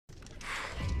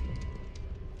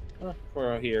Oh,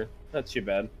 we're here. Not too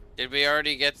bad. Did we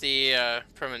already get the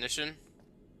premonition?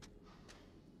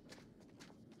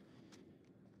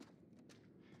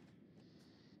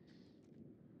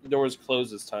 The door was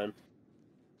closed this time.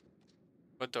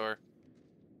 What door?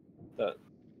 That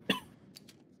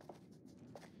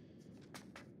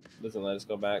doesn't let us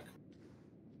go back.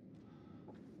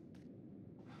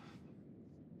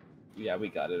 Yeah, we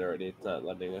got it already. It's not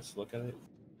letting us look at it.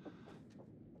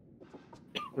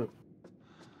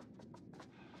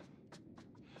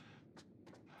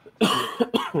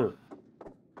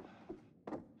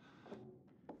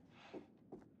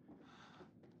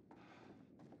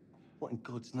 What in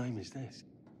God's name is this?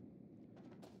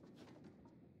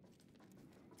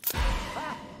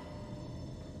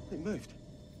 It moved.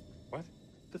 What?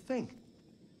 The thing.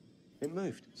 It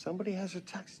moved. Somebody has a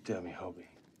taxidermy hobby.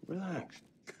 Relax.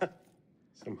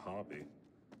 Some hobby.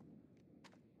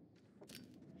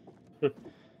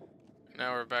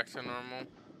 Now we're back to normal.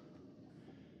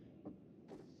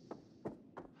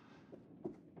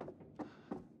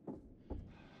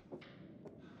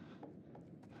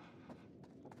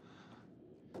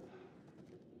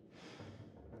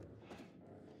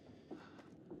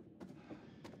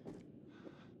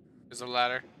 There's a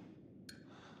ladder.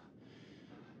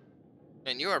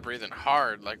 Man, you are breathing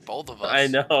hard, like both of us. I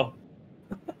know.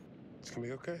 It's gonna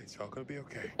be okay. It's all gonna be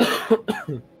okay.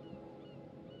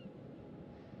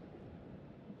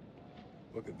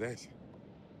 Look at this.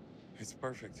 It's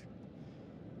perfect.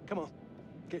 Come on,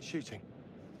 get shooting.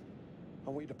 I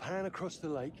want you to pan across the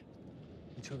lake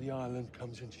until the island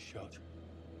comes into shot.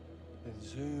 Then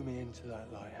zoom into that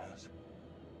lighthouse.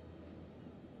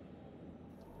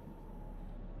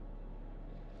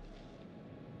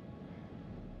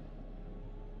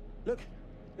 Look,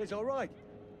 it's all right.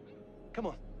 Come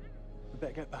on, we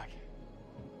better get back.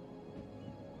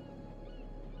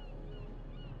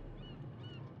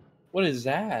 What is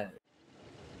that?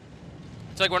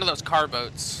 It's like one of those car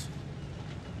boats.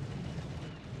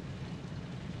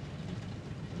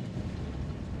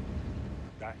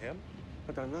 That him?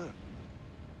 I don't know.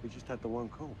 We just had the one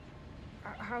call.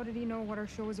 How did he know what our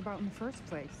show was about in the first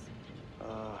place?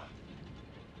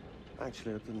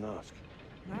 Actually, I didn't ask.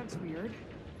 That's weird.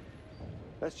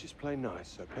 Let's just play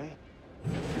nice, okay?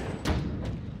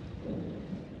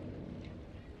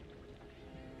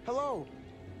 Hello,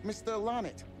 Mr.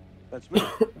 Lonnet. That's me.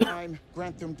 I'm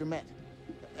Grantham Dumet.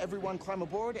 Everyone climb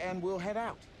aboard and we'll head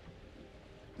out.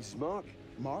 This is Mark,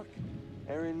 Mark,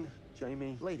 Erin,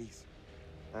 Jamie, ladies.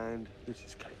 and this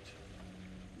is Kate.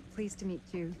 Pleased to meet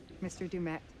you, Mr.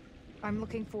 Dumet. I'm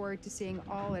looking forward to seeing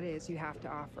all it is you have to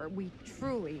offer. We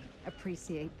truly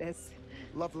appreciate this.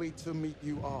 Lovely to meet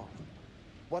you all.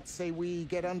 What say we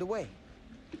get underway?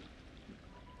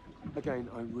 Again,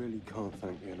 I really can't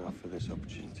thank you enough for this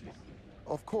opportunity.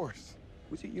 Of course.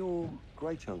 Was it your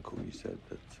great uncle you said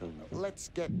that? Let's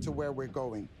get to where we're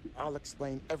going. I'll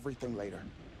explain everything later.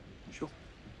 Sure,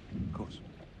 of course.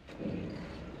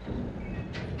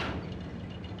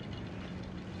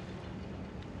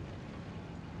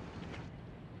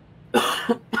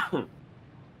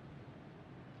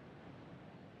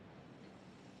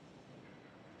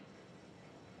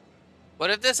 What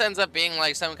if this ends up being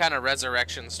like some kind of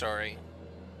resurrection story?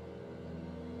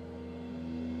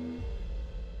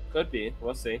 Could be.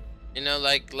 We'll see. You know,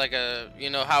 like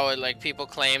you know how it, like people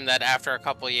claim that after a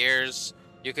couple years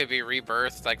you could be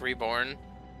rebirthed, like reborn.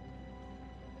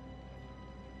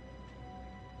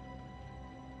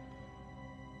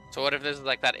 So what if this is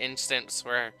like that instance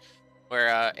where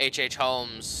H.H.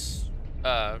 Holmes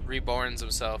reborns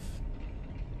himself,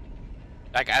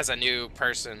 like as a new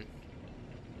person,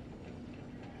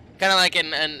 kind of like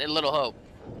in Little Hope.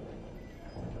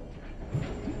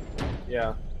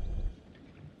 Yeah.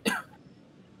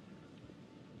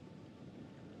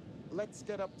 Let's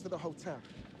get up to the hotel.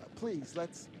 Please,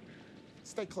 let's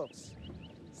stay close.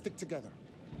 Stick together.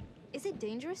 Is it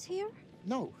dangerous here?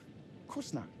 No, of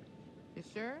course not. You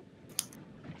sure?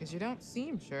 Because you don't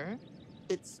seem sure.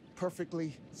 It's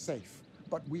perfectly safe,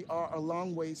 but we are a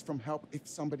long ways from help if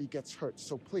somebody gets hurt,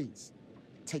 so please,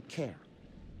 take care.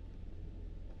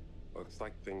 Looks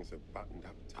like things are buttoned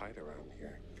up tight around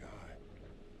here. God.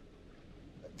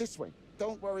 This way.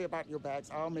 Don't worry about your bags.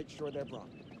 I'll make sure they're brought.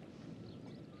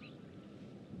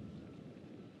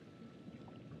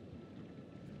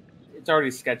 It's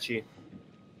already sketchy.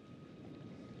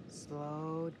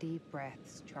 Slow, deep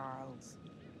breaths, Charles.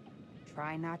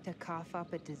 Try not to cough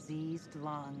up a diseased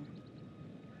lung.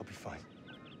 I'll be fine.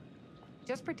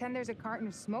 Just pretend there's a carton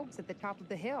of smokes at the top of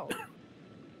the hill.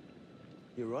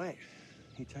 You're right.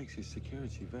 He takes his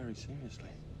security very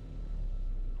seriously.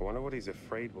 I wonder what he's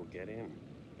afraid will get in.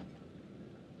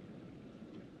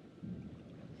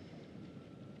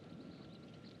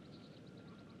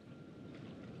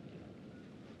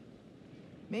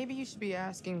 Maybe you should be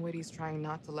asking what he's trying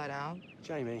not to let out.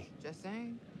 Jamie, Just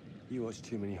saying. you watch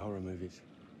too many horror movies.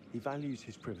 He values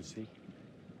his privacy.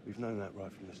 We've known that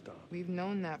right from the start. We've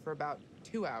known that for about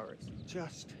 2 hours.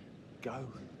 Just go.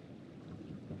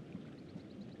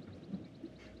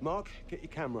 Mark, get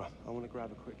your camera. I want to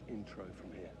grab a quick intro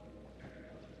from here.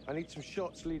 I need some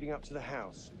shots leading up to the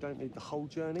house. Don't need the whole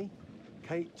journey.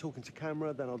 Kate, talking to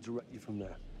camera, then I'll direct you from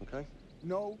there, okay?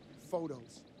 No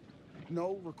photos.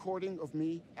 No recording of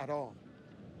me at all.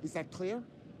 Is that clear?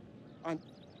 I'm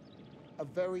a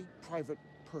very private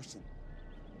person.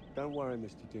 Don't worry,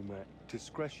 Mr. Dumet.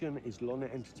 Discretion is Lorna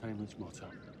Entertainment's motto.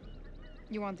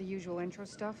 You want the usual intro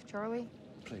stuff, Charlie?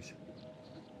 Please.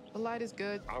 The light is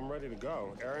good. I'm ready to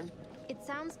go. Aaron? It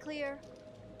sounds clear.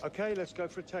 Okay, let's go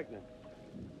for a take then.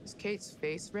 Is Kate's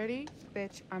face ready?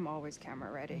 Bitch, I'm always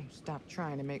camera ready. Stop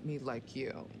trying to make me like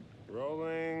you.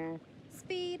 Rolling.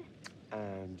 Speed.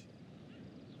 And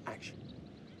action.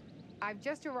 I've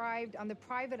just arrived on the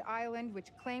private island which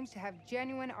claims to have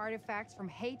genuine artifacts from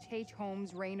H.H.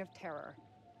 Holmes' Reign of Terror.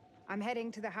 I'm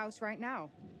heading to the house right now.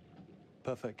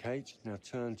 Perfect, Kate. Now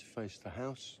turn to face the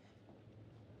house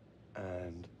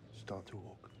and start to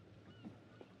walk.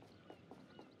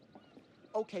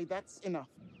 Okay, that's enough.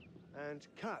 And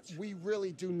cut. We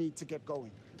really do need to get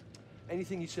going.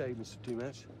 Anything you say, Mr.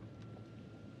 Dumet.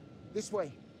 This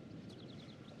way.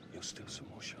 You'll steal some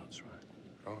more shots,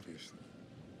 right? Obviously.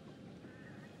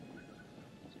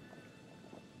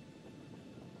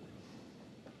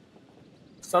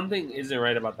 Something isn't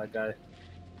right about that guy.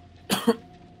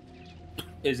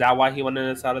 Is that why he wanted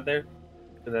us out of there?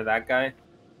 Because of that guy?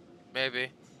 Maybe.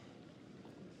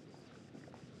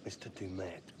 Mr.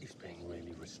 Dumet is being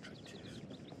really restrictive.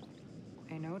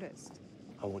 I noticed.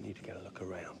 I want you to get a look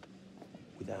around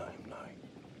without him knowing.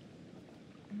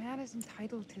 A man is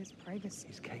entitled to his privacy.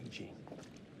 He's cagey.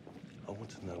 I want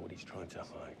to know what he's trying to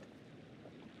hide.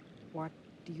 What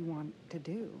do you want to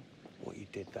do? What you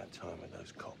did that time with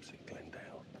those cops at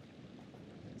Glendale.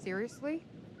 Seriously?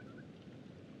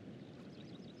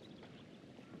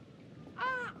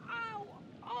 Ah! Ow!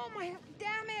 Oh my...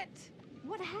 Damn it!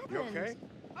 What happened? You okay?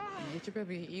 Ah, Get your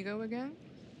baby ego again?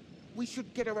 We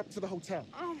should get her up to the hotel.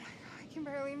 oh my God, I can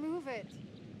barely move it.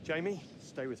 Jamie,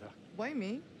 stay with her. Why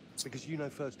me? Because you know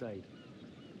first aid.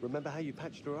 Remember how you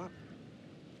patched her up?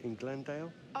 In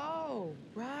Glendale? Oh,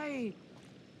 right.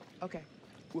 Okay.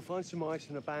 We'll find some ice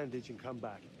and a bandage and come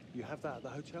back. You have that at the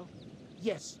hotel?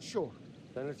 Yes, sure.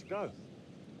 Then let's go.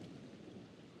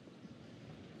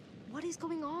 What is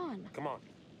going on? Come on.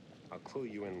 I'll clue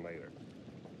you in later.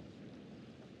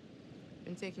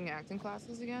 Been taking acting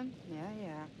classes again?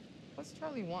 Yeah. What's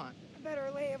Charlie want? A better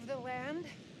lay of the land.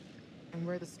 And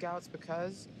we're the scouts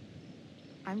because?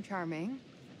 I'm charming,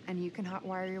 and you can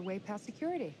hotwire your way past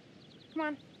security. Come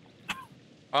on.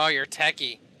 Oh, you're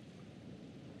techie.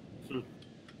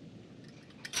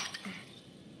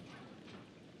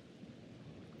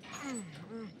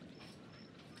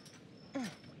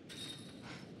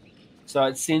 So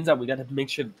it seems that we got to make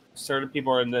sure certain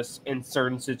people are in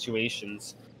certain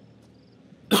situations.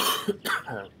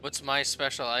 What's my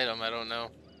special item? I don't know.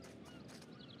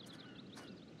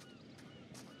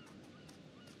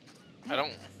 I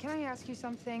don't. Can I ask you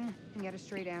something and get a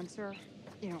straight answer?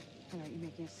 You know, you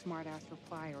making a smart-ass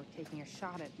reply or taking a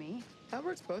shot at me. That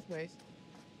works both ways.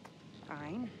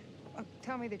 Fine.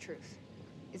 Tell me the truth.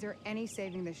 Is there any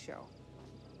saving this show?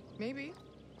 Maybe.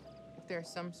 If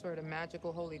there's some sort of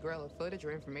magical holy grail of footage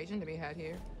or information to be had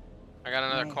here. I got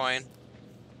another Nice. coin.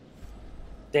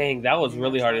 Dang, that was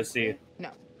really hard to see.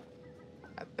 No.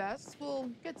 At best, we'll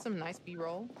get some nice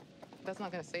B-roll. That's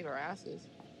not gonna save our asses.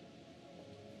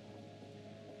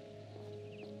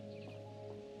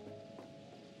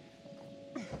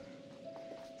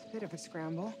 It's a bit of a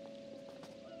scramble.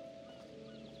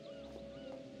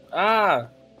 Ah!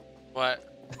 What?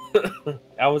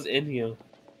 I was in you.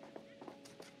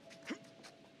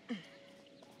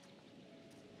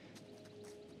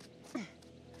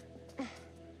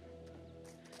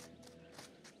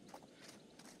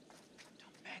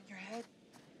 Bang your head.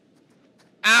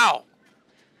 Ow!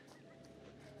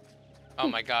 Oh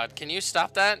my god, can you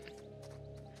stop that?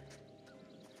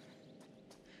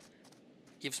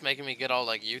 Keeps making me get all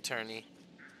like U-turny.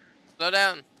 Slow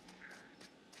down.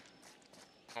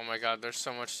 Oh my god, there's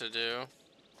so much to do.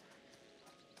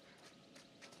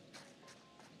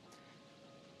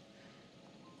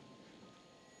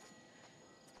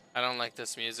 I don't like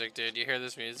this music, dude. You hear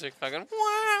this music? Fucking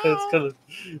wow!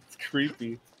 It's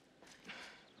creepy.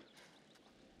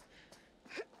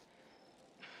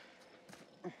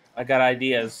 I got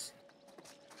ideas.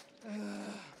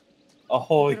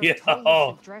 Oh Could've yeah. totally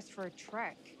Oh. dressed for a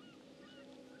trek.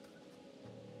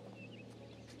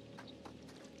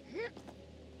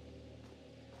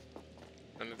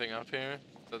 Anything up here?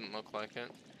 Doesn't look like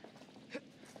it.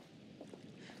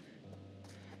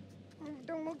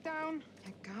 Don't look down.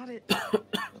 I got it.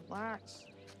 Relax.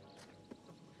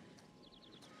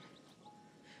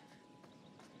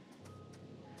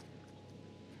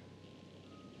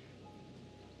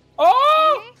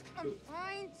 Oh! I'm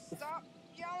fine. Stop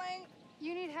yelling.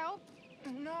 You need help?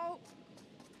 No.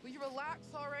 Will you relax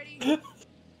already?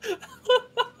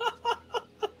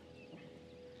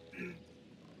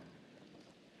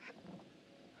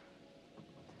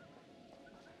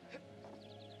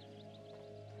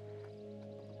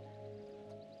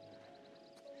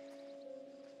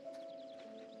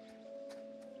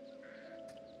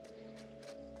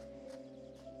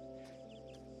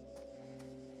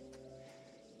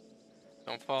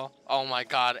 Don't fall. Oh my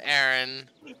god, Aaron.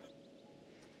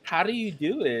 How do you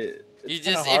do it? You It's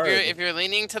kinda just hard. if you're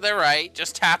leaning to the right,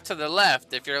 just tap to the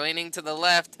left. If you're leaning to the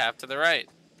left, tap to the right.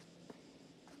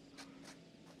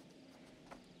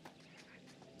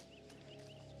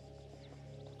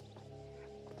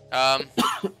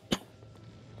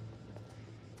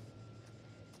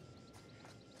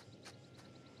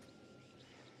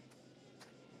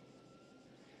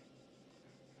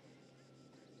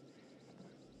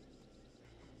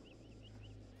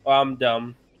 Oh, I'm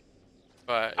dumb.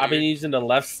 But I've been using the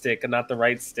left stick and not the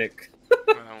right stick.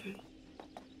 well,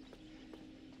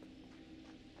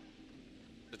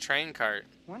 the train cart.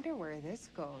 Wonder where this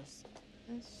goes.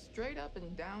 It's straight up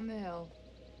and down the hill.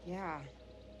 Yeah.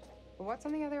 But what's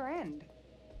on the other end?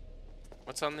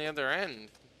 What's on the other end?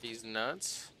 These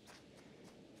nuts.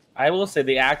 I will say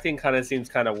the acting kind of seems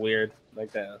kind of weird,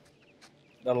 like the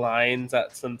lines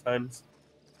that sometimes,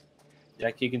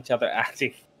 like you can tell they're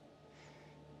acting.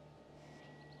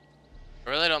 I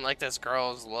really don't like this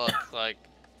girl's look, like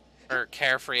her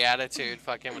carefree attitude,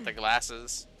 fucking with the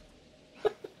glasses.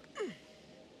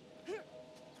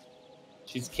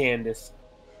 She's Candace.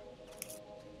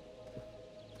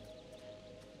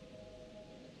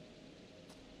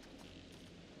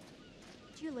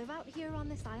 Do you live out here on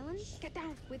this island? Get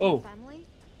down. With Oh. your family?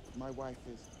 My wife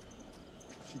is...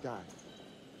 She died.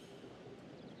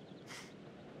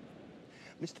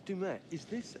 Mr. Dumet, is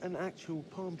this an actual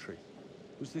palm tree?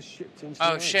 Was this shipped into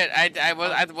Oh the shit! I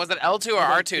was it L2 or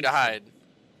R2 to hide?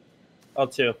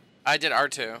 L2. I did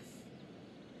R2.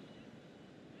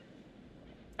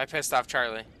 I pissed off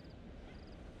Charlie.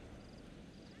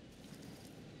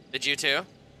 Did you too?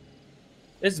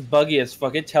 This is buggy as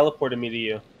fuck. It teleported me to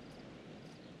you.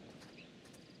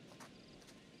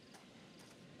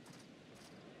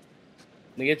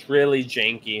 Like, it's really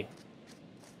janky.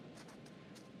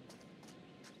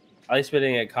 At least we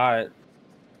didn't get caught.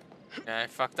 Yeah, I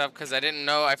fucked up because I didn't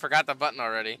know. I forgot the button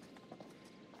already.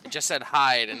 It just said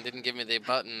hide and didn't give me the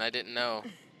button. I didn't know.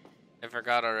 I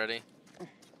forgot already.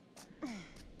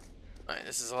 Alright,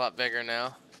 this is a lot bigger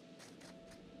now.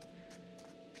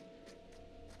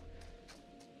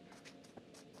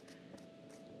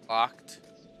 Locked.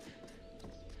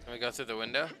 Can we go through the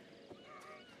window?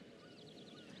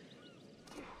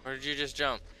 Where did you just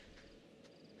jump?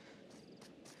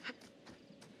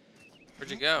 Where'd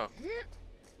you go?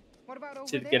 What about over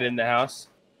To there? get in the house.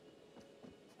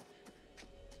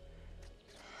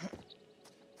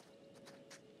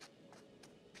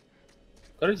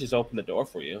 Could have just opened the door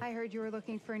for you. I heard you were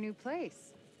looking for a new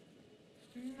place.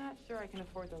 I'm not sure I can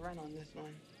afford the rent on this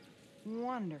one.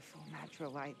 Wonderful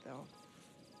natural light, though.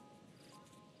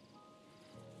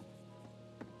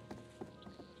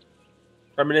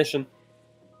 Premonition.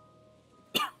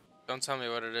 Don't tell me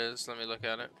what it is. Let me look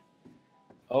at it.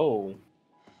 Oh.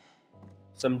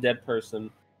 Some dead person.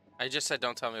 I just said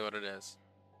don't tell me what it is.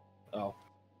 Oh.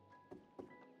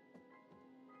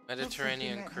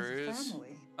 Mediterranean Looks like cruise. Dumet has a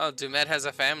family. Oh, Dumet has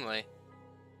a family.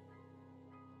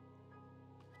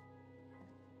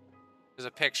 There's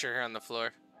a picture here on the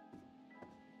floor.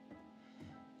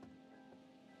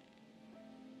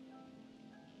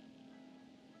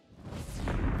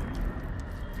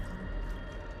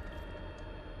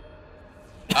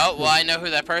 Oh, well, I know who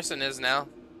that person is now.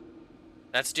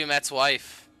 That's Dumet's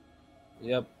wife.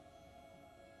 Yep.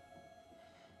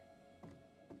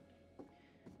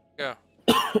 Go.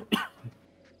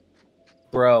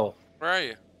 Bro. Where are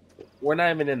you? We're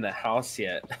not even in the house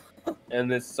yet. And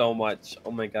there's so much.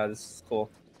 Oh my god, this is cool.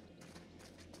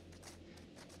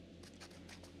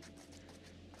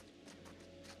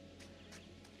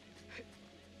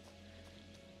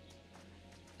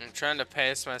 I'm trying to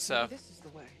pace myself Maybe this is the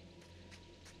way.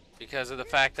 because of the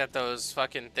fact that those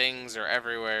fucking things are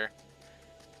everywhere.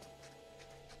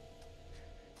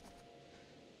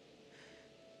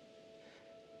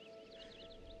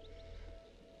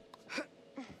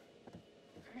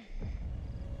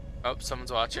 Oh,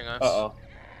 someone's watching us. Uh-oh.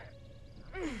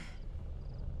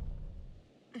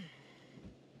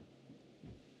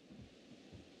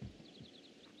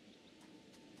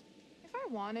 If I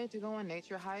wanted to go on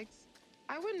nature hikes,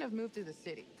 I wouldn't have moved to the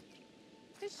city.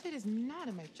 This shit is not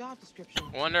in my job description.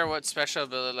 I wonder what special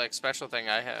ability, like special thing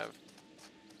I have.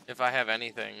 If I have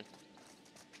anything.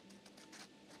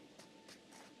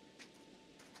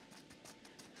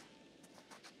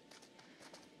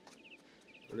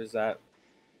 What is that?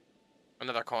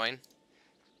 Another coin.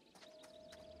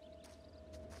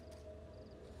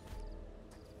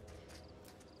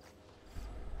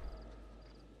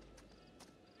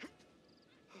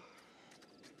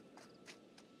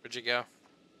 Where'd you go?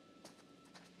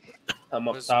 I'm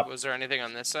up top. Was there anything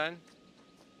on this side?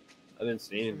 I didn't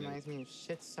see anything. Reminds me of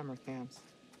shit summer camps.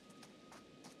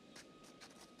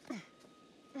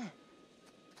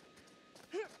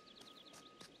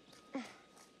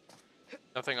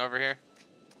 Nothing over here?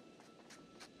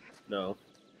 No.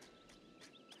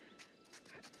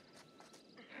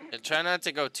 And try not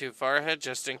to go too far ahead,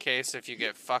 just in case if you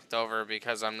get fucked over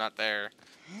because I'm not there.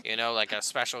 You know, like a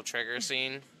special trigger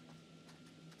scene.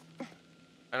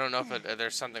 I don't know if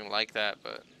there's something like that,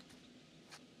 but...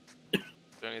 Is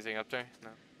there anything up there? No.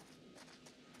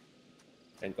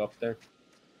 Can't go up there.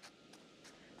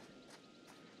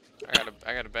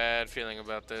 I got a bad feeling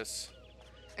about this.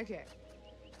 Okay.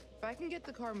 If I can get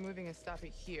the car moving and stop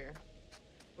it here,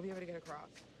 we'll be able to get across.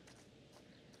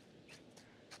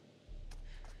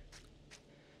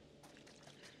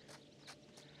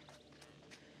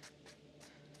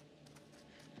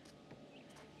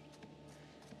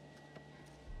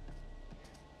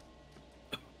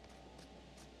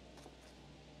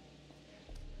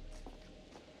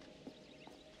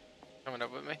 Coming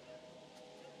up with me?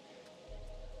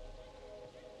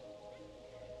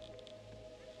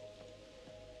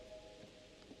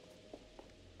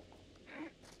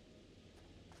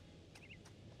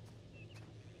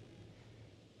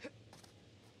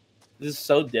 This is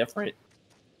so different.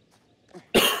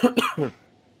 It's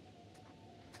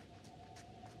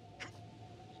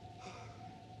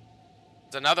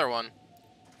another one.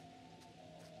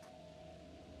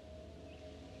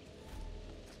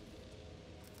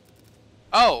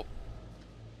 Oh!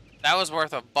 That was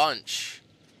worth a bunch.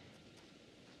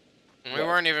 And we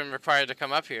weren't even required to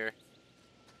come up here.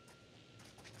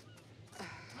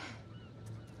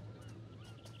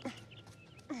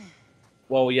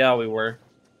 Well, yeah, we were.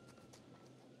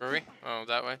 Were we? Oh,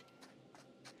 that way?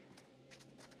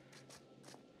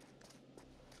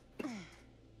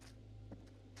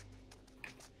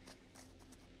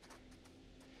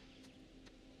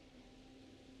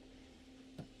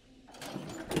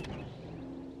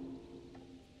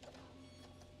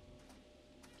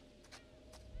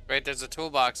 Wait, there's a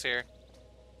toolbox here.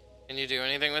 Can you do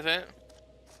anything with it?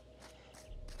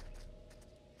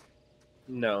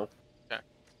 No. Okay.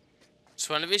 Just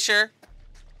want to be sure.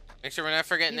 Make sure we're not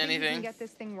forgetting You think anything. You can get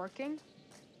this thing working?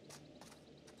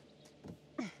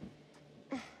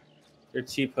 You're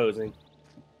T-posing.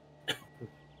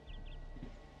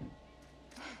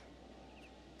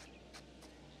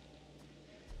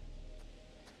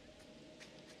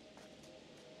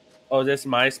 Oh, this is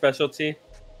my specialty?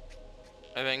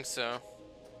 I think so.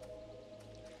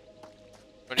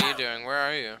 What are you doing? Where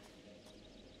are you?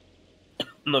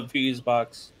 In the fuse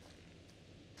box.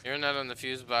 You're not on the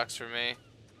fuse box for me.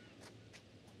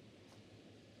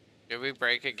 Did we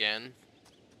break again?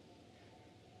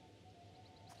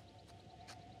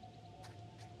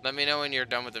 Let me know when you're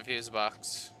done with the fuse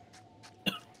box.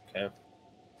 Okay.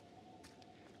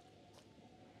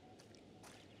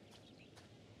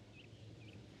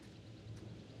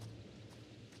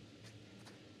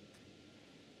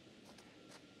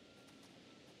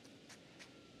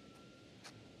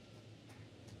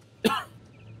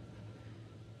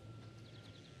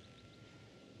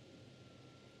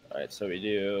 Alright, so we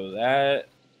do that,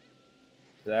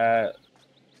 that,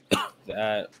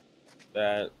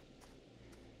 that.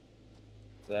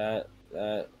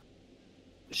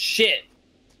 Shit!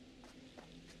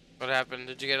 What happened?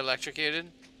 Did you get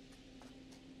electrocuted?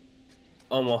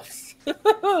 Almost. Okay,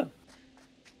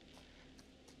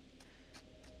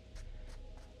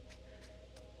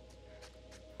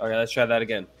 let's try that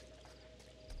again.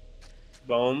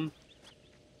 Boom.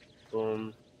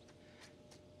 Boom.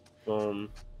 Boom.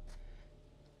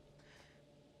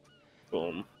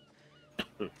 Boom.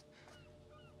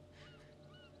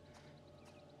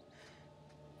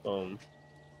 Boom.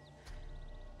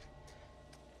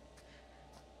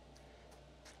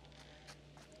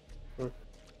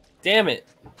 Damn it.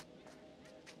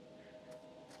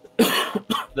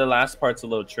 The last part's a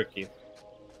little tricky.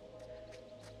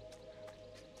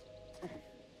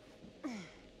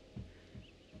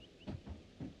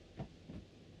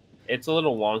 It's a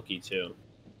little wonky too.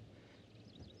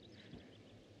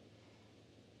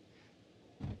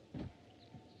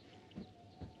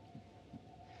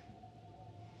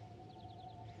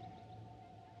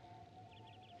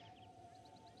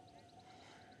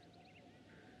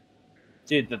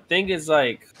 Dude, the thing is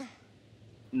like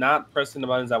not pressing the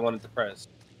buttons I wanted to press.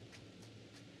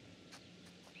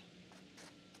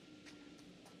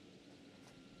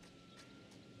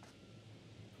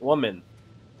 Woman.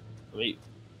 Wait.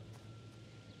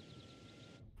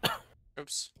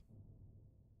 Oops.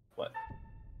 What?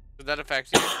 Did that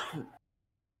affect you?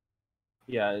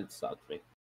 Yeah, it sucked me.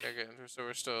 Okay, so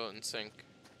we're still in sync.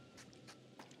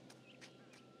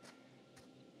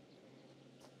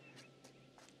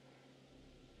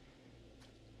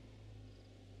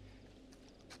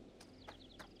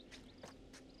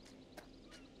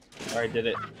 Alright, did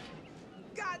it.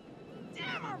 God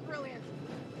damn, I'm brilliant.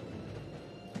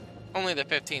 Only the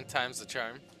 15th time's the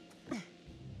charm.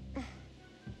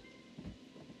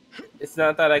 It's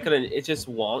not that I couldn't. It just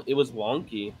it was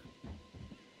wonky.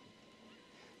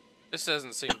 This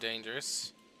doesn't seem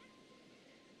dangerous.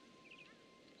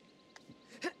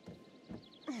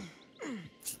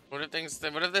 What if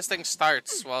this thing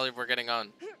starts while we're getting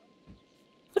on?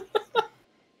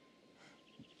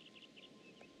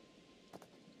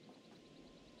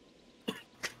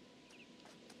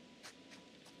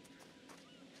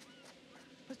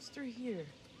 What's through here?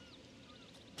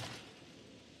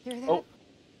 Hear that? Oh.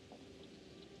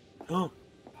 Oh.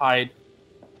 Hide.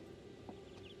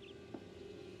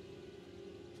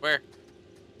 Where?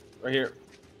 Right here.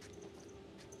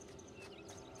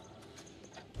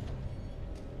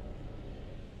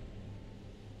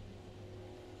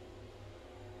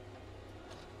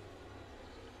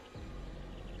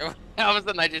 All of a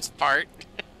sudden I just fart.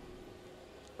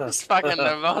 It's fucking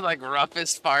the most like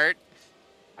roughest fart.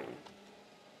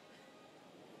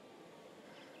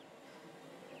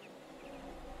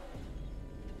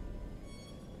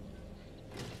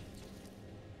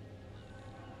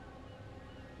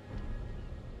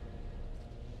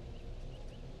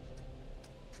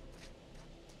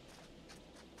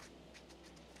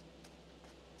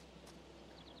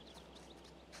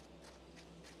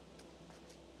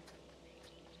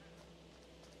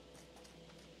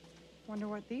 Wonder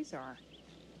what these are.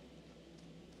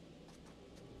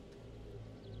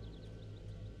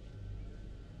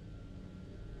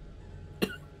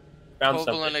 Found Equivalent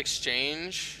something.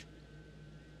 exchange.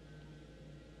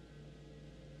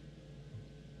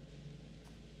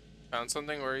 Found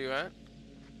something? Where are you at?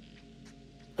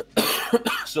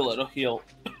 Stiletto heel.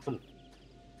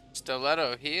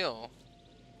 Stiletto heel.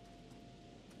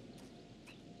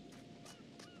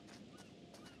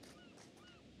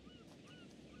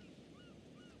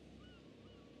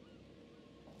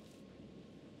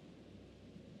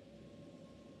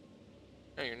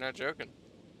 Hey, you're not joking.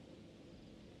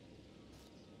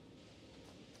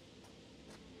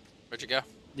 Where'd you go?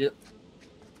 Yep.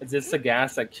 Is this the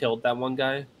gas that killed that one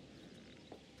guy?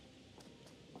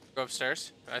 Go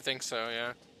upstairs? I think so,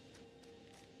 yeah.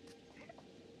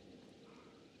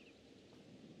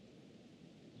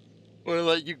 I'm gonna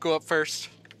let you go up first.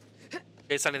 In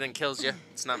case anything kills you.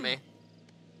 It's not me.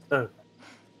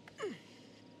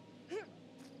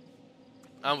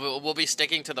 We'll be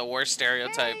sticking to the worst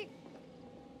stereotype. Hey!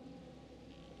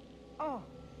 Oh.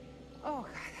 Oh,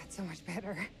 God, that's so much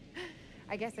better.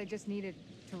 I guess I just needed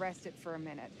to rest it for a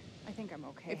minute. I think I'm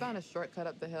okay. They found a shortcut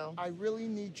up the hill. I really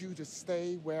need you to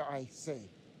stay where I say.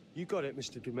 You got it,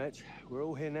 Mr. Dumet. We're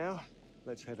all here now.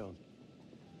 Let's head on.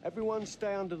 Everyone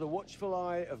stay under the watchful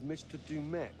eye of Mr.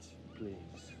 Dumet, please.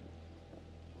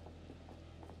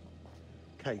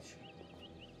 Kate.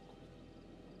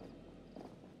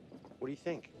 What do you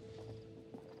think?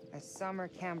 A summer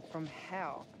camp from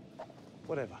hell.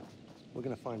 Whatever. We're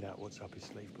gonna find out what's up his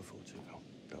sleeve before too long.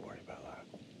 Don't worry about that.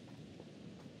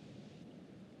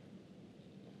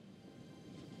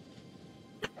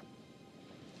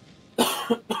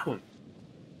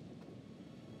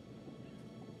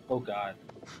 Oh God.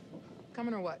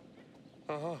 Coming or what?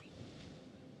 Uh-huh.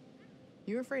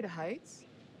 You afraid of heights?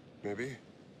 Maybe.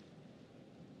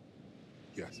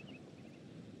 Yes.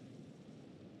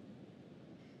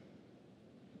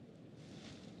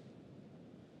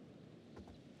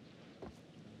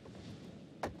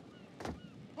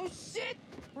 Oh shit!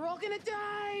 We're all gonna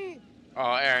die!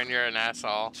 Oh, Aaron, you're an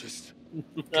asshole. Just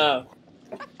Oh.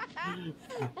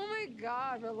 Oh my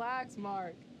God, relax,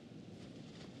 Mark.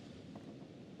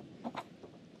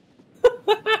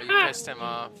 You pissed him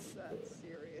off. That's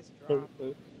serious drama.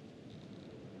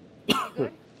 You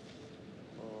good?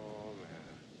 Oh,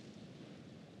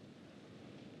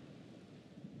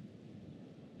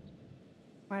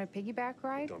 man. Want a piggyback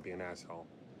ride? Don't be an asshole.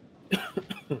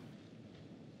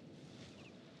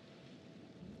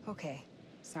 Okay,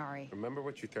 sorry. Remember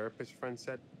what your therapist friend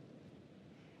said?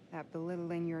 That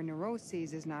belittling your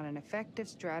neuroses is not an effective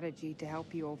strategy to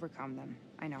help you overcome them.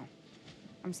 I know.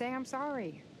 I'm saying I'm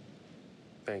sorry.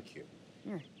 Thank you.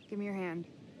 Here, give me your hand.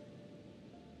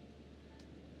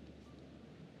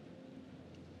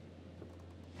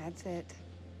 That's it.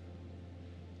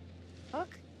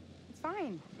 Look, it's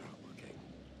fine. I'm not looking.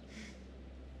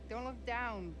 Don't look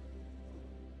down.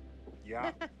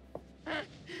 Yeah.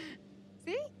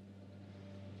 See?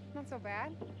 Not so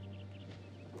bad.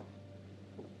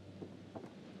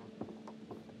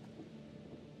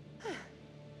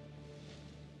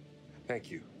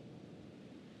 Thank you.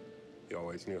 You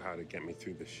always knew how to get me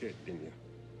through the shit, didn't you?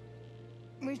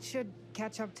 We should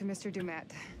catch up to Mr.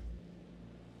 Dumet.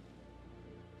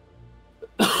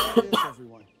 There is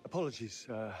everyone. Apologies,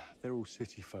 they're all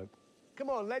city folk. Come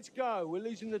on, let's go. We're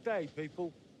losing the day,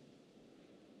 people.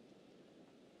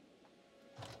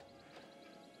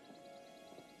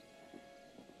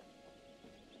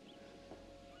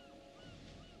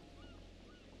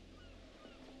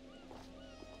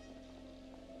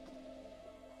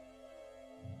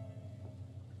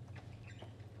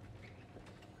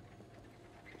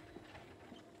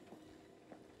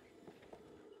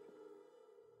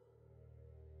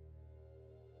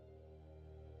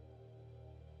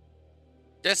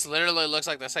 This literally looks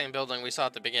like the same building we saw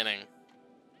at the beginning.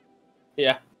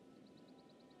 Yeah.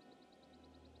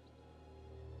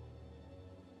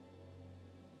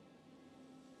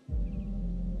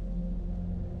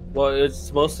 Well, it's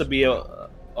supposed to be a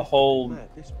whole.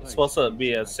 Matt, this It's place supposed to seems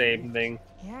be a like same this. thing.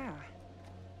 Yeah.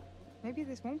 Maybe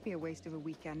this won't be a waste of a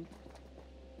weekend.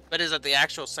 But is it the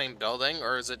actual same building,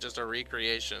 or is it just a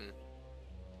recreation?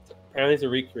 Apparently, it's a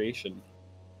recreation.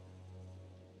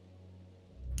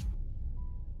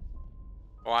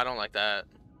 Oh, I don't like that.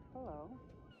 Hello.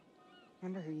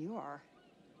 Wonder who you are.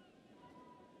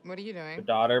 What are you The doing?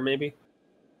 daughter, maybe.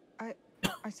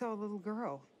 I saw a little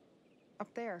girl.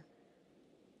 Up there.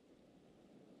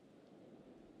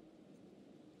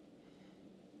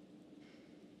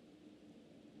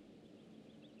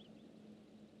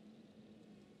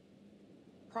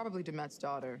 Probably Demet's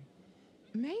daughter.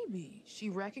 Maybe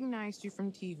she recognized you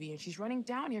from TV and she's running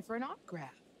down here for an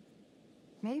autograph.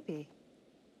 Maybe.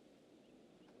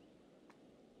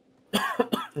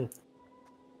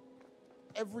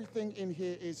 Everything in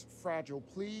here is fragile.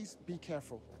 Please be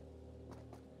careful.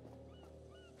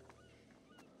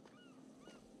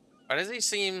 Why does he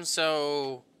seem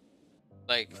so,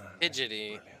 like, Man,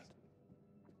 fidgety? brilliant.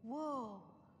 Whoa.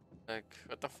 Like,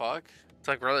 what the fuck? It's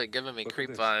like really giving me Look at creep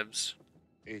this. vibes.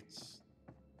 It's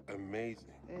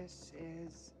amazing. This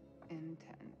is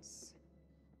intense.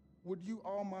 Would you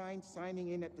all mind signing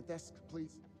in at the desk,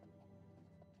 please?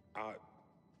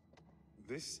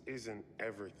 This isn't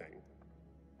everything.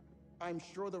 I'm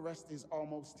sure the rest is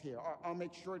almost here. I'll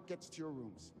make sure it gets to your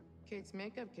rooms. Kate's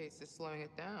makeup case is slowing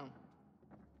it down.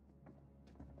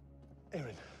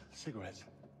 Erin, cigarettes.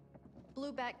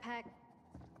 Blue backpack.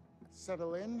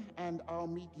 Settle in, and I'll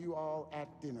meet you all at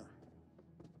dinner.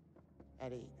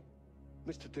 At 8.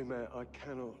 Mr. Dumet, I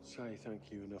cannot say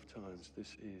thank you enough times.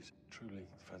 This is truly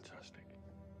fantastic.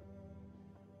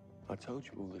 I told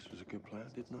you all this was a good plan,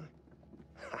 didn't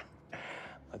I?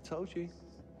 I told you.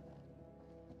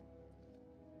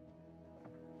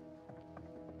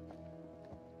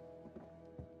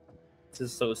 This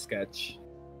is so sketch.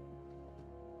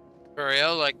 For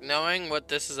real, like, knowing what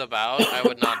this is about, I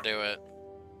would not do it.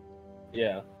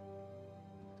 Yeah.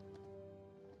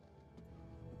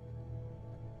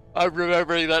 I'm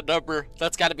remembering that number.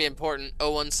 That's got to be important.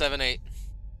 0178.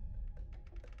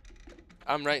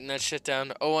 I'm writing that shit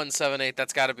down. 0178.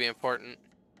 That's got to be important.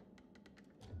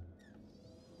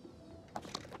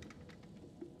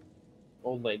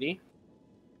 Old lady.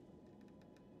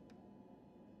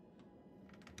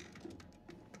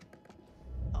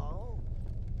 Oh,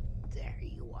 there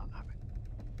you are.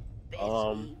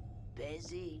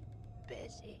 Busy.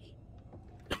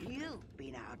 You've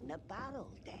been out and about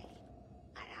all day,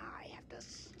 and I have to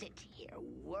sit here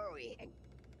worrying.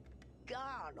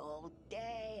 Gone all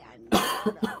day and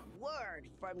not a word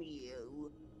from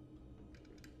you.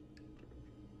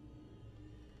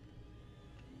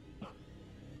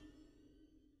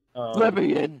 Let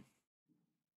me in.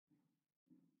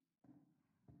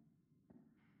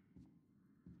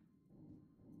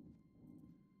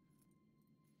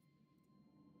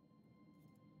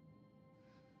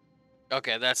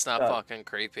 Okay, that's not fucking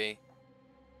creepy.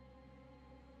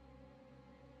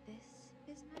 This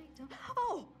is my door.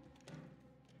 Oh!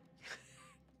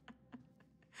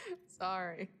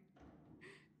 Sorry.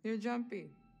 You're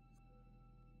jumpy.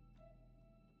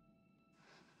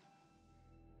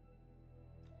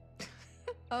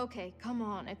 Okay, come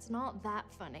on. It's not that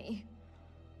funny.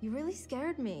 You really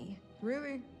scared me.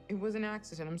 Really? It was an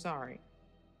accident. I'm sorry.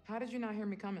 How did you not hear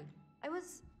me coming?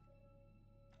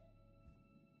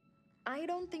 I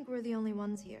don't think we're the only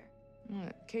ones here.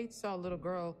 Kate saw a little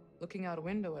girl looking out a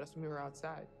window at us when we were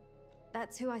outside.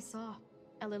 That's who I saw.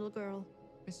 A little girl.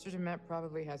 Mr. DeMette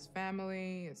probably has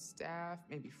family, a staff,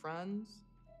 maybe friends.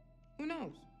 Who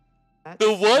knows? That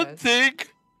The one said, thing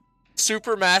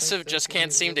Supermassive That's just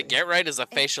can't seem to get right is the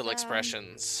facial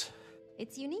expressions.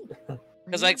 It's unique.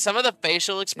 Because like some of the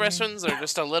facial expressions are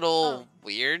just a little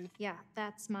weird. Yeah,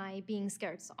 that's my being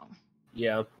scared song.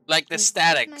 Yeah. Like the If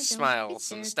static I don't be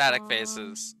smiles and scared static song,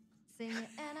 faces. Sing it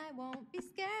and I won't be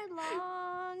scared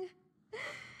long.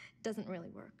 Doesn't really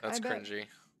work. That's I bet. cringy.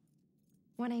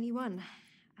 181.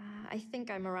 I think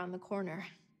I'm around the corner.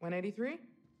 183?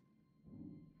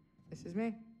 This is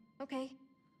me. Okay.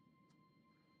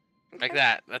 Like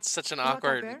that. That's such an You like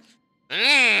awkward. out there?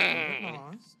 Don't get Mm.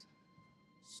 lost.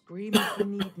 Scream if you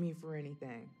need me for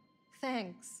anything.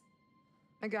 Thanks.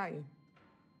 I got you.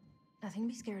 Nothing to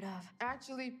be scared of.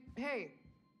 Actually, hey,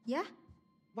 Yeah?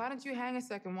 why don't you hang a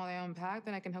second while I unpack,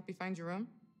 then I can help you find your room?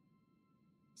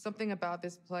 Something about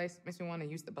this place makes me want to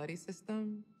use the buddy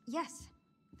system. Yes.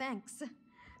 Thanks.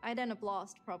 I'd end up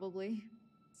lost, probably.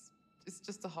 It's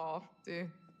just a hall,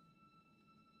 dude.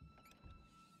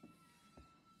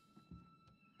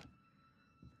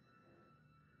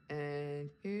 And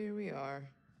here we are.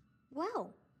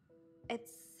 Well,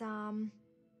 it's,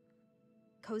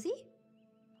 cozy?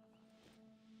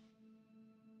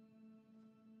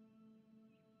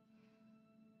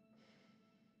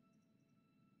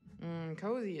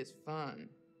 Cozy is fun.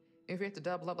 If we have to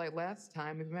double up like last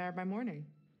time, we'd be married by morning.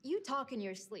 You talk in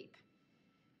your sleep.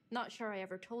 Not sure I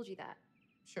ever told you that.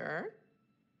 Sure.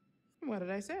 What did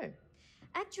I say?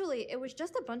 Actually, it was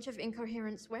just a bunch of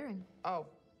incoherent swearing. Oh,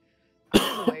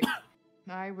 I was late.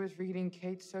 I was reading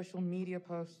Kate's social media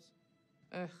posts.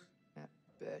 Ugh, that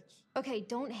bitch. Okay,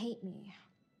 don't hate me,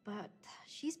 but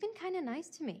she's been kind of nice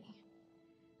to me.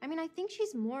 I mean, I think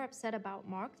she's more upset about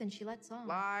Mark than she lets on.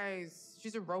 Lies.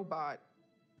 She's a robot.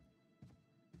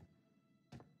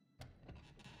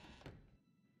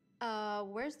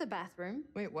 Where's the bathroom?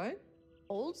 Wait, what?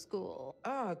 Old school.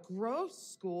 Gross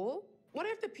school? What if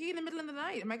I have to pee in the middle of the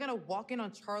night? Am I gonna walk in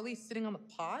on Charlie sitting on the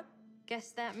pot?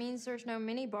 Guess that means there's no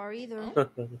minibar either.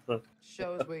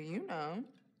 Shows what you know.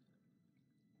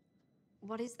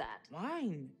 What is that?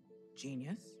 Wine.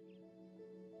 Genius.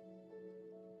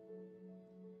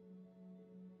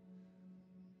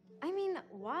 I mean,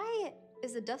 why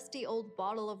is a dusty old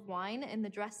bottle of wine in the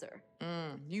dresser?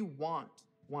 You want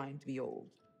wine to be old.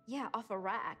 Yeah, off a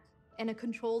rack. In a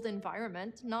controlled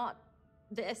environment, not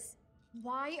this.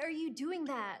 Why are you doing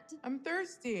that? I'm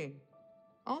thirsty.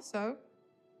 Also,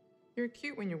 you're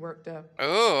cute when you're worked up.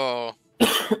 Oh.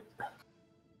 I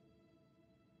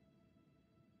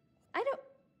don't...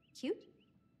 Cute?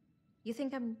 You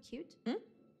think I'm cute?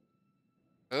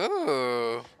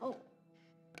 Ooh. Oh.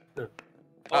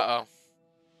 Uh-oh.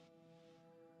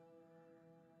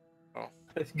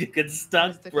 You get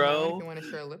stuck, Stick around bro. If you want to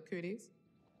share lip cooties.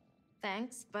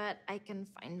 Thanks, but I can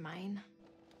find mine.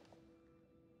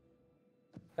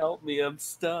 Help me, I'm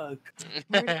stuck.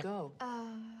 Where'd it go?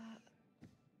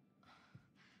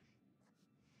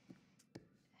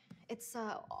 It's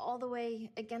all the way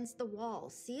against the wall.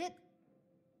 See it?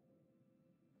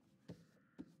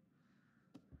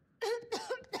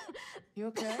 You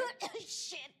okay?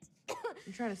 Shit.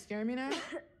 You trying to scare me now?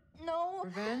 No.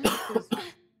 Revenge? 'Cause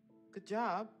good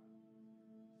job.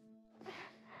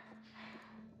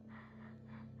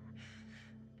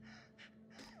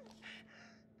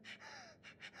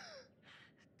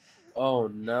 Oh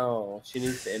no, she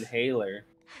needs the inhaler.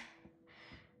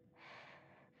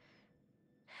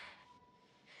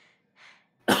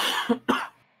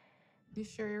 You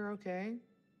sure you're okay?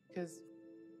 Because,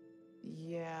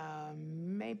 yeah,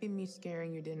 maybe me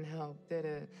scaring you didn't help, did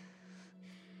it?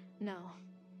 No.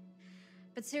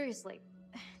 But seriously,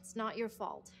 it's not your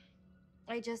fault.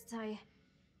 I try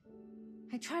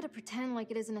to pretend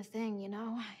like it isn't a thing, you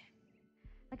know?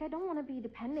 Like, I don't want to be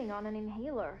depending on an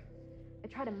inhaler. I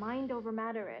try to mind over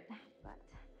matter it, but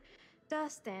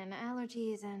dust and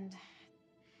allergies and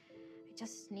I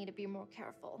just need to be more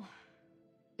careful.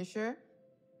 You sure?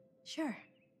 Sure.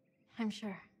 I'm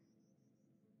sure.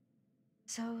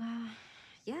 So,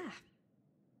 yeah.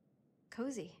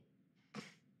 Cozy.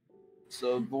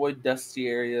 So avoid dusty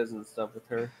areas and stuff with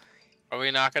her. Are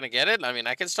we not gonna get it? I mean,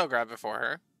 I can still grab it for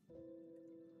her.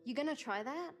 You gonna try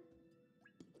that?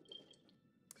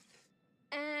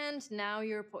 And now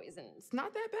you're poisoned. It's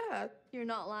not that bad. You're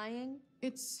not lying?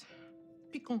 It's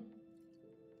piquant.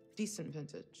 Decent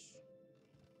vintage.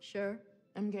 Sure.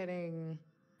 I'm getting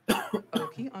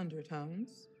oaky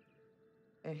undertones,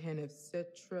 a hint of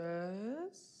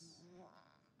citrus.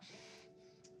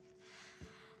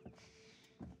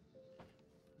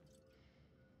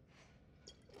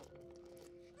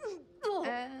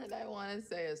 And I want to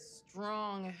say a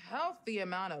strong, healthy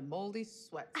amount of moldy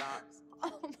sweat socks.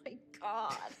 Oh my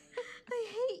god. I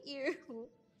hate you.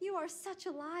 You are such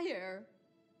a liar.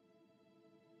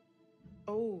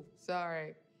 Oh,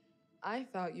 sorry. I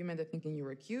thought you meant the thinking you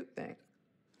were cute thing.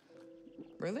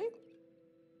 Really?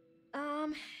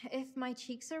 If my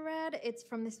cheeks are red, it's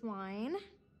from this wine,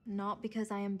 not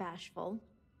because I am bashful.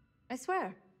 I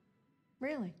swear.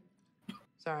 Really.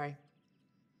 Sorry.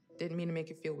 Didn't mean to make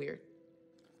you feel weird.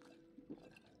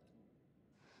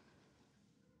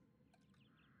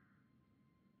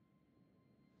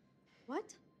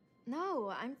 What?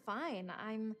 No, I'm fine.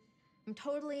 I'm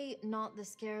totally not the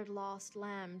scared lost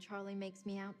lamb Charlie makes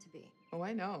me out to be. Oh,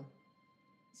 I know.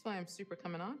 That's why I'm super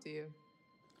coming on to you.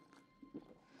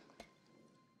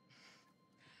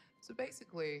 So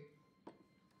basically,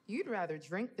 you'd rather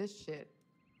drink this shit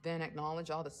than acknowledge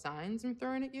all the signs I'm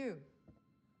throwing at you.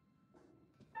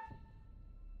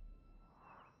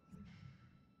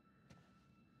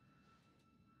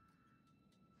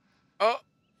 Oh,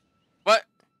 what?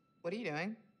 What are you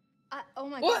doing? Oh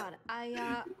my What? god,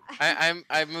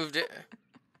 I moved it.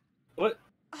 What?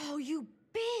 Oh, you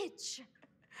bitch!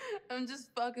 I'm just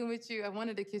fucking with you. I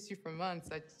wanted to kiss you for months.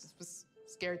 I just was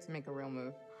scared to make a real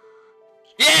move.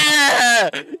 Yeah!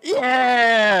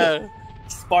 Yeah!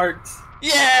 Sparks.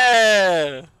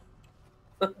 Yeah!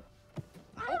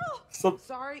 So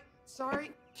Sorry.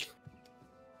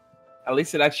 at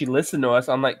least it actually listened to us,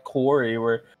 unlike Corey,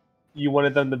 where you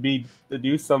wanted them to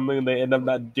do something and they end up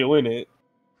not doing it.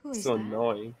 Who is So that?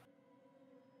 annoying.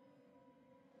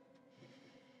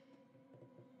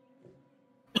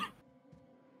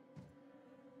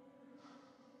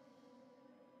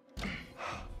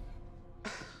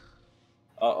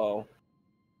 Uh-oh.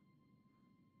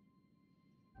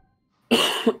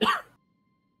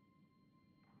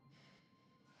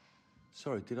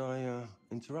 Sorry, did I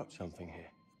interrupt something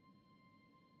here?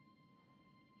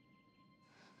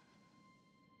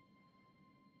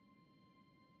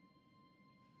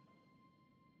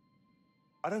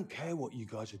 I don't care what you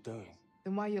guys are doing.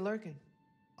 Then why are you lurking?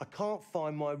 I can't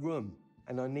find my room,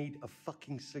 and I need a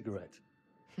fucking cigarette.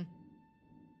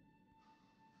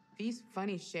 These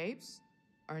funny shapes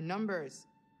are numbers.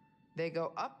 They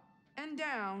go up and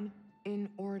down in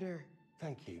order.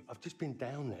 Thank you. I've just been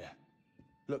down there.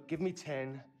 Look, give me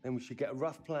 10, then we should get a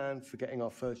rough plan for getting our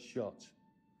first shot.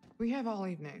 We have all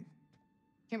evening.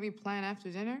 Can't we plan after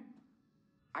dinner?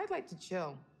 I'd like to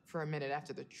chill for a minute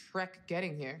after the trek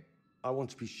getting here. I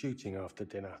want to be shooting after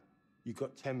dinner. You've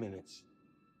got 10 minutes.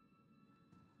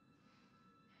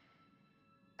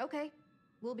 Okay,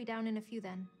 we'll be down in a few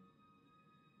then.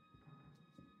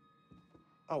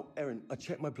 Oh, Erin, I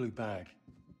checked my blue bag.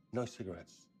 No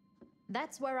cigarettes.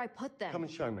 That's where I put them. Come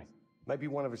and show me. Maybe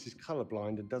one of us is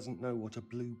colorblind and doesn't know what a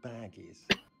blue bag is.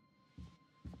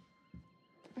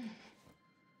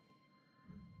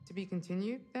 To be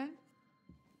continued, then?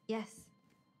 Yes,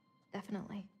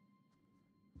 definitely.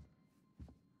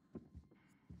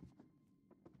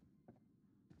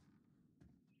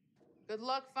 Good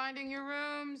luck finding your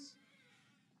rooms.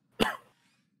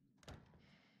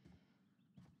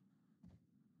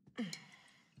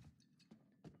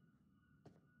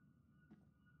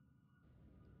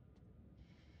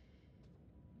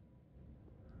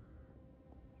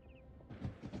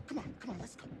 Come on,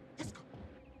 let's go.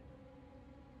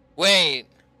 Wait.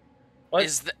 What?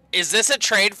 Is this a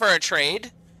trade for a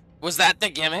trade? Was that the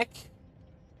gimmick?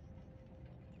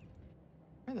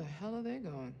 Where the hell are they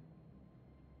going?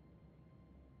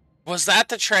 Was that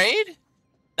the trade?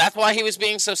 That's why he was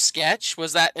being so sketch?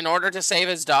 Was that in order to save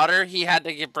his daughter, he had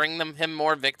to bring him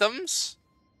more victims?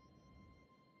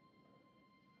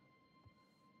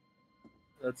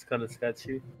 That's kind of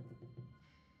sketchy.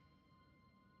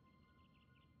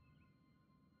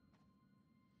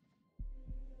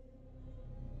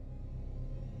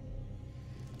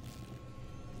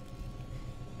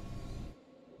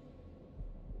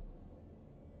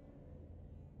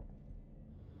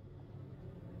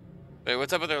 Wait,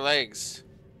 what's up with their legs?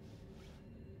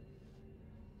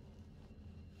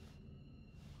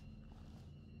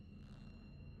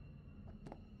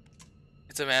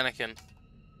 It's a mannequin.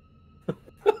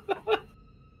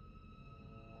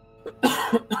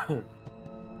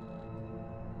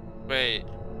 Wait.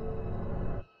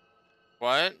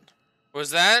 What?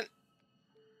 Was that?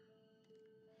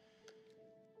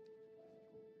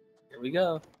 we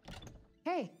go.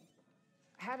 Hey,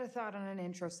 I had a thought on an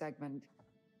intro segment.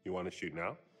 You want to shoot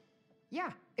now?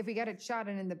 Yeah, if we get it shot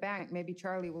and in the bank, maybe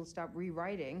Charlie will stop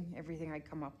rewriting everything I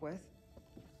come up with.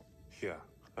 Yeah.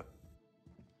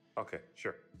 Okay,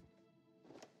 sure.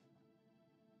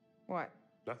 What?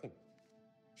 Nothing.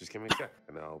 Just give me a sec,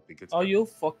 and I'll be good to Are go. you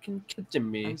fucking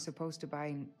kidding me? I'm supposed to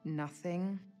buy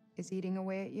nothing is eating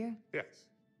away at you? Yes.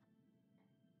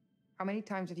 How many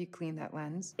times have you cleaned that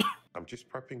lens? I'm just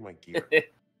prepping my gear.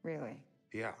 Really?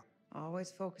 Yeah.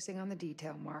 Always focusing on the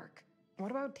detail, Mark. What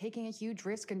about taking a huge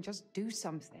risk and just do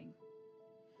something?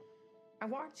 I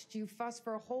watched you fuss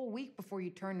for a whole week before you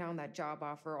turned down that job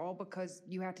offer, all because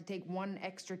you had to take one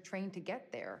extra train to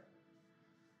get there.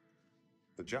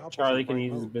 The job Charlie wasn't can my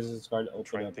use his move. business card to open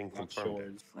Train up thing Black confirmed it.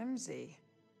 Shores. Flimsy.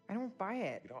 I don't buy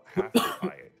it. You don't have to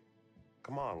buy it.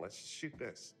 Come on, let's just shoot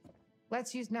this.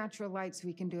 Let's use natural light so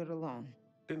we can do it alone.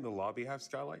 Didn't the lobby have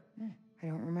skylight? I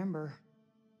don't remember.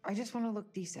 I just want to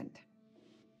look decent.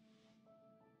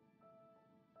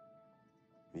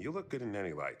 You look good in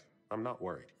any light. I'm not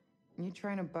worried. You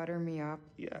trying to butter me up?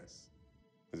 Yes.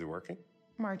 Is it working?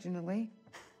 Marginally.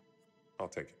 I'll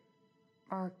take it.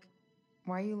 Mark,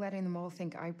 why are you letting them all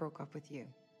think I broke up with you?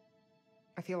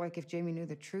 I feel like if Jamie knew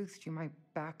the truth, she might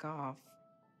back off.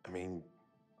 I mean,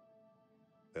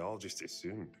 they all just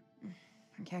assumed.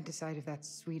 I can't decide if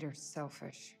that's sweet or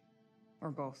selfish. Or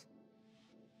both.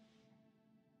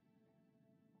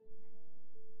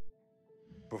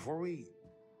 Before we...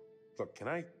 Look, can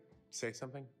I say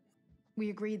something? We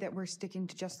agreed that we're sticking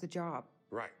to just the job.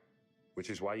 Right. Which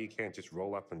is why you can't just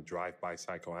roll up and drive-by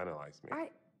psychoanalyze me.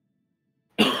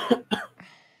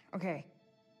 Okay,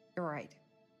 you're right.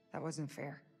 That wasn't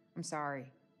fair. I'm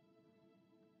sorry.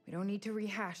 We don't need to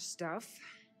rehash stuff.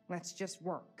 Let's just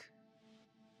work.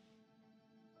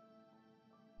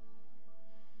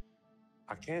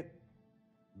 I can't...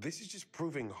 This is just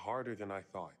proving harder than I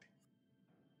thought.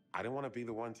 I don't want to be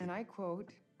the one to... And I quote,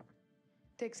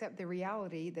 to accept the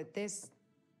reality that this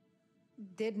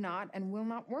did not and will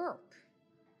not work.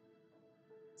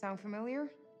 Sound familiar?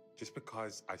 Just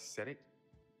because I said it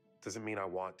doesn't mean I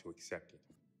want to accept it.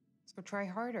 So try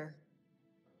harder.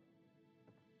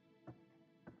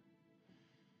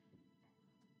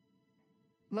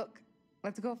 Look,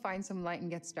 let's go find some light and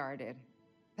get started.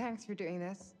 Thanks for doing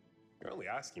this. You're only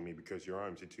asking me because your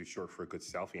arms are too short for a good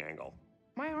selfie angle.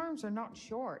 My arms are not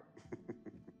short.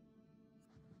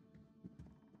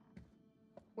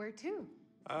 Where to?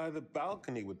 The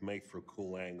balcony would make for a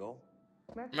cool angle.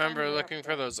 Let's Remember find a way looking up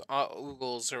for there. those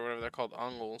oogles or whatever they're called,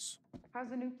 ongles. How's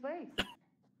the new place?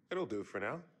 It'll do for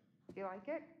now. Do you like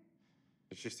it?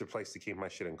 It's just a place to keep my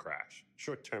shit and crash.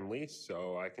 Short-term lease,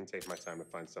 so I can take my time to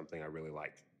find something I really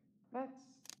like. That's...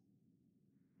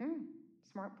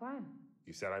 smart plan.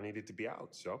 You said I needed to be out,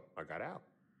 so I got out.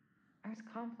 I was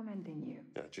complimenting you.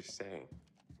 Yeah, just saying.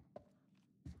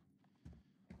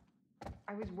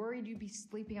 I was worried you'd be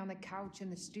sleeping on the couch in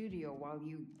the studio while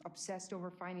you obsessed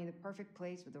over finding the perfect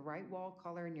place with the right wall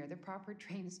color near the proper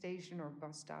train station or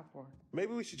bus stop or...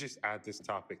 Maybe we should just add this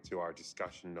topic to our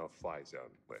discussion no-fly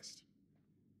zone list.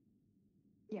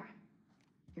 Yeah,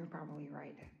 you're probably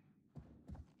right.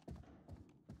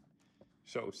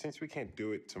 So, since we can't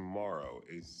do it tomorrow,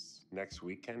 is next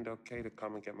weekend okay to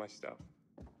come and get my stuff?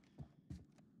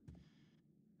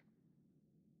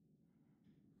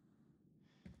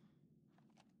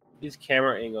 These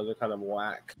camera angles are kind of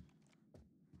whack.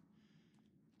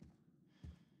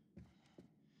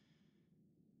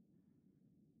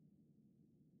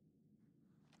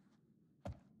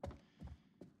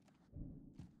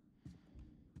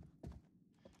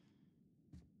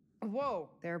 Whoa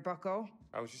there, bucko.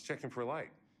 I was just checking for light.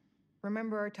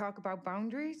 Remember our talk about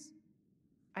boundaries?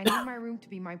 I need my room to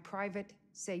be my private,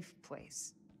 safe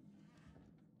place.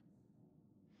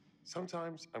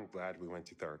 Sometimes I'm glad we went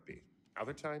to therapy.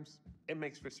 Other times, it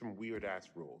makes for some weird-ass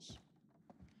rules.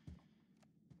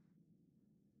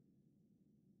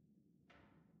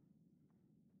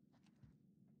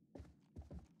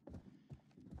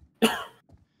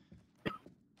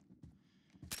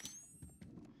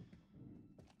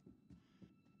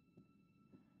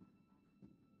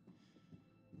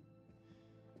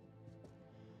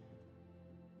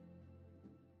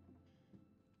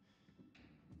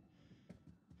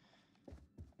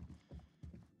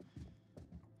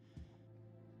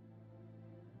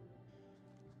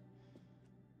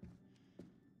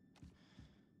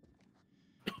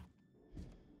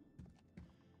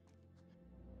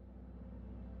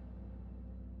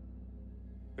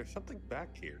 There's something back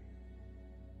here.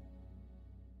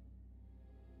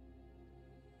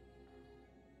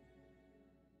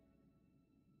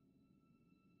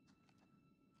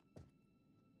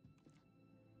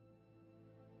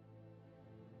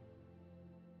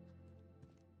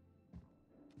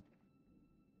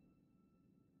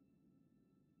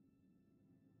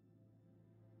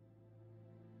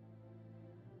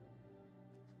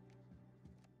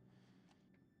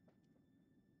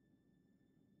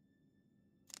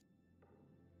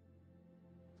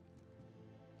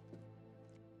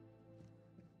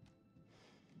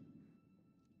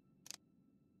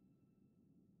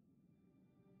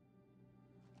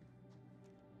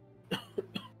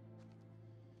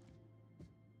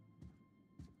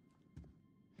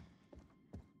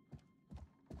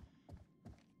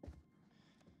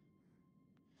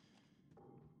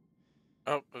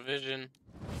 Oh, a vision.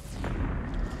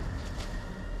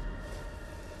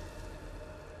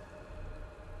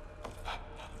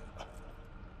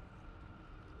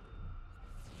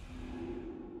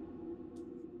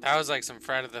 That was like some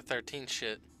Friday the 13th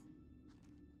shit.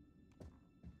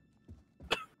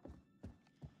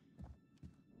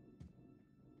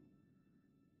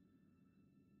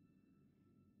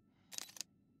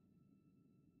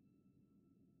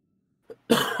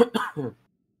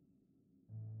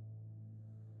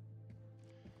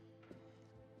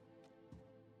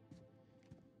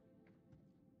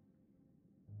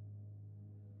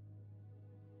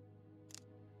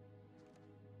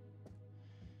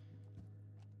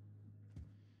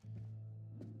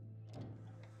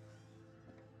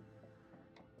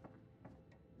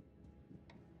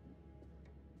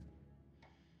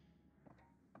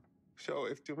 So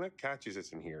if Dumet catches us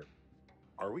in here,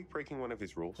 are we breaking one of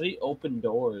his rules? They open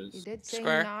doors. You did say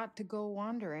Square. not to go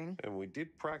wandering. And we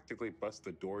did practically bust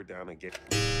the door down again.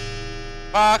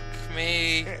 Fuck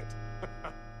me. Shit.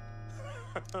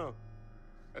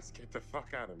 Let's get the fuck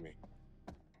out of me.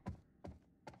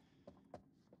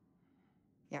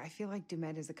 Yeah, I feel like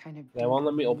Dumet is the kind of They won't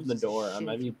let me dude who open the loses door. I shit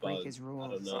might if be you break bugged. his I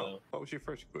rules. don't know. What was your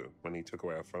first clue? When he took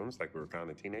away our phones like we were kind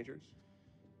of teenagers?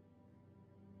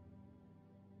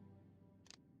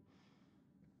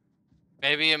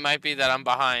 Maybe it might be that I'm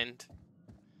behind.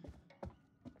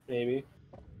 Maybe.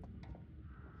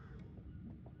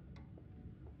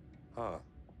 Huh.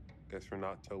 Guess we're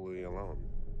not totally alone.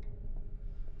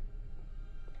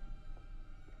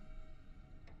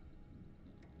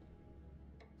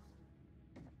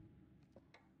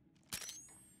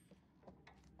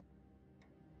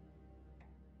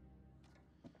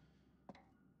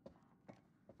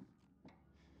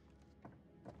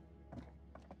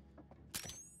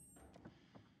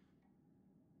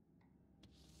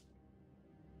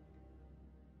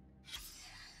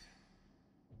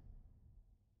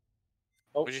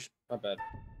 Oh, Would you- my bad.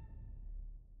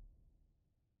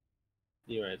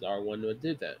 You're right. R1 would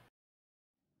do that.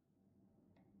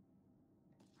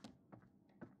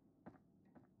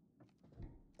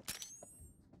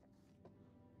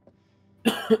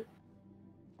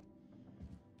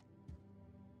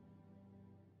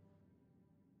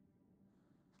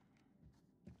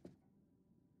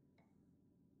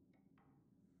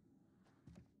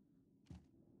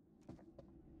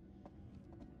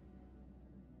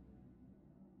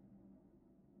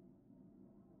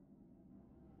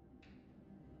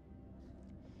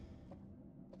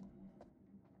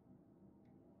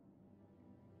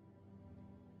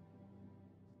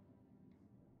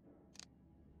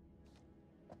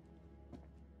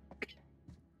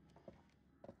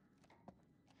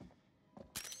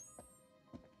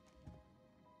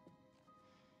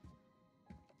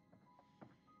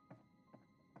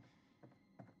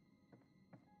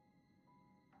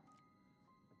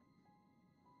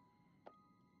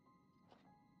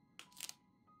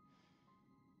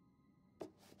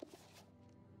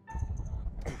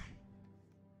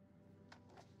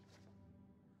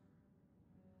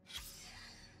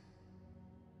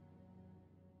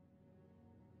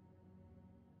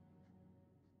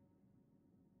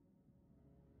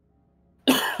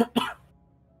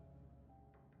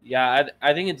 Yeah,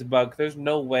 I think it's bugged. There's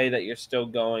no way that you're still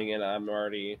going and I'm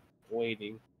already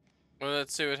waiting. Well,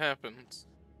 let's see what happens.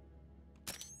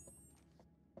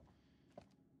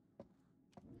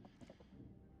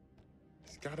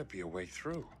 There's gotta be a way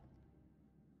through.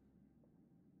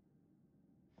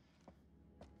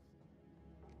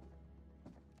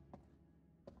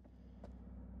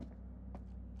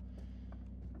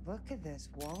 Look at this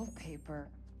wallpaper.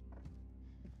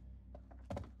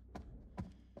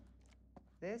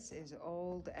 This is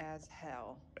old as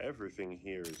hell. Everything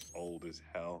here is old as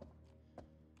hell.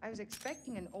 I was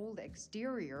expecting an old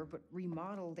exterior, but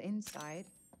remodeled inside.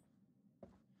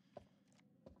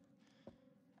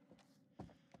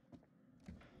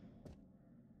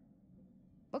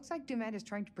 Looks like Dumet is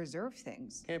trying to preserve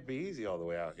things. Can't be easy all the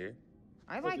way out here.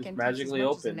 I Well, like just antiques as magically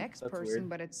much as the open. next That's person, weird.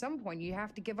 but at some point you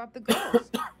have to give up the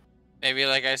ghost. Maybe,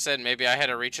 like I said, maybe I had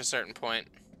to reach a certain point.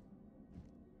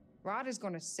 Rot is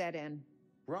going to set in.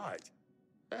 Right.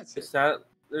 That's It's it. not.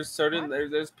 There's certain.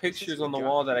 What? There's pictures on the we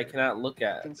wall got that I here. cannot look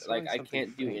at. Been Like smelling I something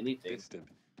can't do faint, anything. distant.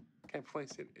 Can't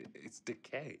place it. It's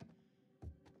decay.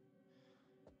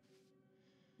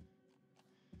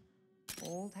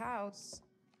 Old house.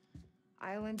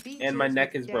 Island beaches. And my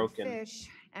neck with is dead broken. Fish,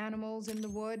 animals in the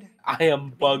wood. I am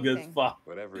bugged as Anything. fuck.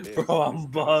 Whatever it is. Bro, I'm it's dead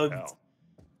as bugged. hell.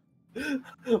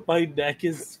 My neck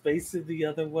is facing the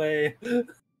other way.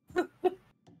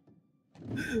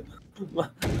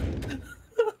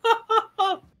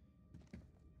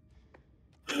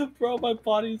 Bro, my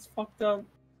body's fucked up.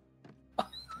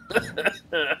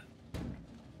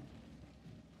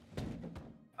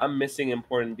 I'm missing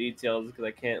important details because I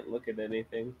can't look at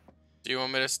anything. Do you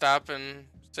want me to stop and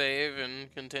save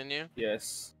and continue?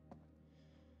 Yes.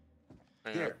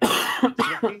 Here.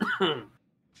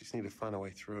 Just need to find a way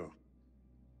through.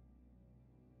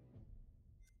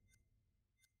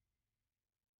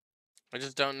 I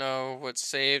just don't know what's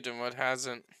saved and what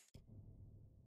hasn't.